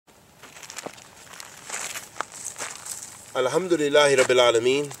Alhamdulillahi Rabbil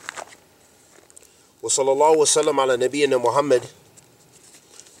Alameen. Wa sallallahu wa sallam ala nabiyyina Muhammad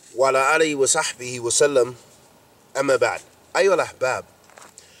wa ala alihi wa sahbihi wa sallam. Amma ba'd. Ayyuhal ahbab.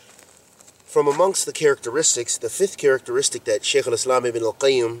 From amongst the characteristics, the fifth characteristic that Sheikh al-Islam ibn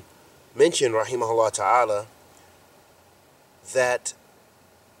al-Qayyim mentioned, rahimahullah ta'ala, that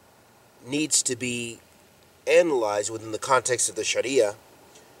needs to be analyzed within the context of the Sharia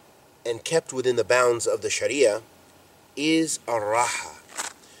and kept within the bounds of the Sharia is ar-raha.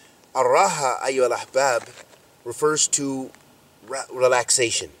 Ar-raha, ayyuhal ahbab, refers to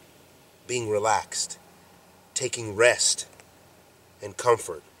relaxation, being relaxed, taking rest and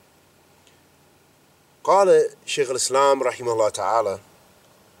comfort. قال Sheikh al-Islam rahimahullah ta'ala,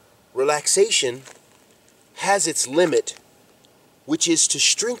 relaxation has its limit, which is to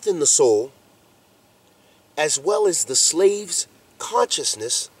strengthen the soul as well as the slave's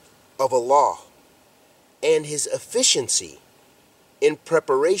consciousness of Allah and his efficiency in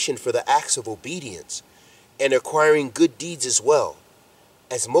preparation for the acts of obedience and acquiring good deeds as well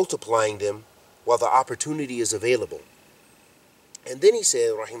as multiplying them while the opportunity is available. And then he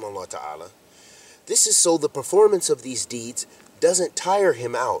said, rahimahullah ta'ala, this is so the performance of these deeds doesn't tire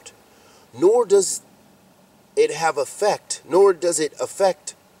him out, nor does it have effect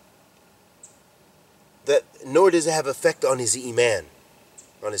on his iman,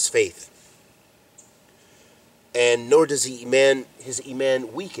 on his faith. And nor does his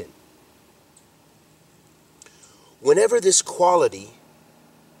iman weaken. Whenever this quality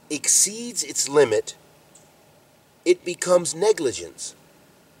exceeds its limit, it becomes negligence,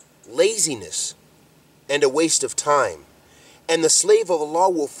 laziness, and a waste of time. And the slave of Allah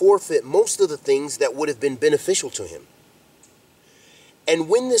will forfeit most of the things that would have been beneficial to him. And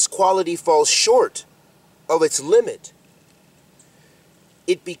when this quality falls short of its limit,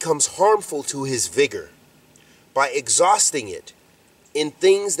 it becomes harmful to his vigor by exhausting it in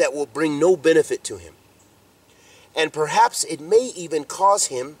things that will bring no benefit to him. And perhaps it may even cause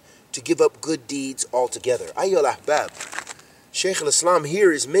him to give up good deeds altogether. Ayyuhal ahbab, Shaykh al-Islam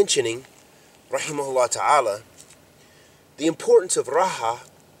here is mentioning, rahimahullah ta'ala, the importance of raha,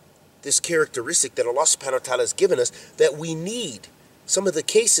 this characteristic that Allah subhanahu wa ta'ala has given us, that we need. Some of the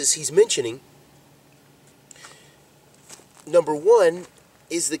cases he's mentioning, number one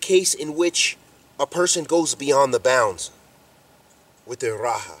is the case in which a person goes beyond the bounds with their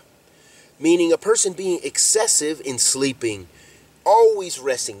raha, meaning a person being excessive in sleeping, always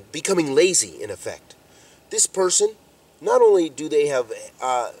resting, becoming lazy in effect. This person, not only do they have,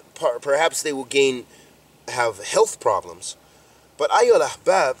 perhaps they will have health problems, but ayyuhal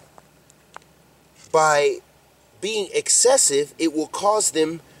ahbab, by being excessive, it will cause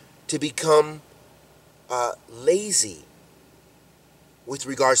them to become lazy with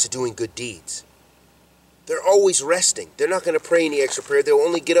regards to doing good deeds. They're always resting. They're not going to pray any extra prayer. They'll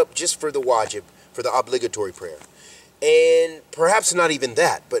only get up just for the wajib, for the obligatory prayer. And perhaps not even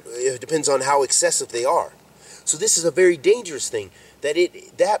that, but it depends on how excessive they are. So this is a very dangerous thing,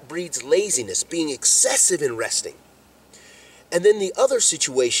 that breeds laziness, being excessive in resting. And then the other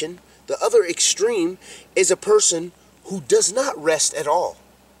situation, the other extreme, is a person who does not rest at all.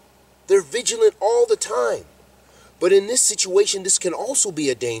 They're vigilant all the time. But in this situation, this can also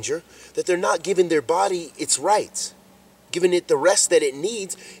be a danger, that they're not giving their body its rights, giving it the rest that it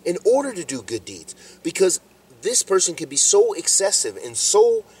needs in order to do good deeds. Because this person can be so excessive and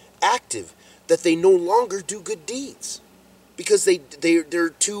so active that they no longer do good deeds, because they're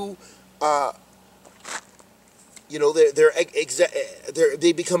too,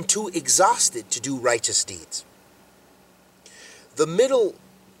 they become too exhausted to do righteous deeds. The middle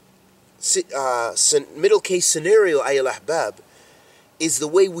case scenario, ayyuhal ahbab, is the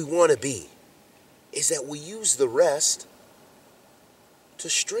way we want to be, is that we use the rest to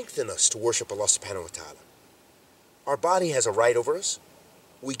strengthen us to worship Allah subhanahu wa ta'ala. Our body has a right over us.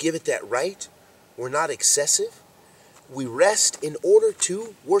 We give it that right. We're not excessive. We rest in order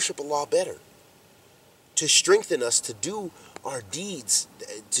to worship Allah better, to strengthen us to do our deeds,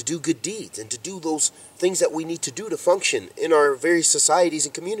 to do good deeds, and to do those things that we need to do to function in our various societies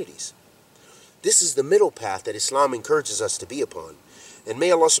and communities. This is the middle path that Islam encourages us to be upon. And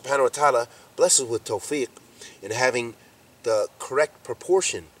may Allah subhanahu wa ta'ala bless us with tawfiq in having the correct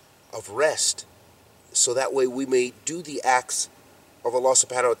proportion of rest, so that way we may do the acts of Allah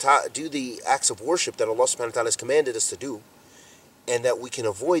subhanahu wa ta'ala, do the acts of worship that Allah subhanahu wa ta'ala has commanded us to do, and that we can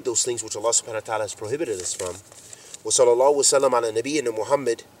avoid those things which Allah subhanahu wa ta'ala has prohibited us from. Wa sallallahu wa sallam ala nabiyyina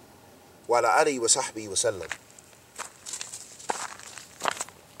Muhammad wa ala alihi wa sahbihi wa sallam.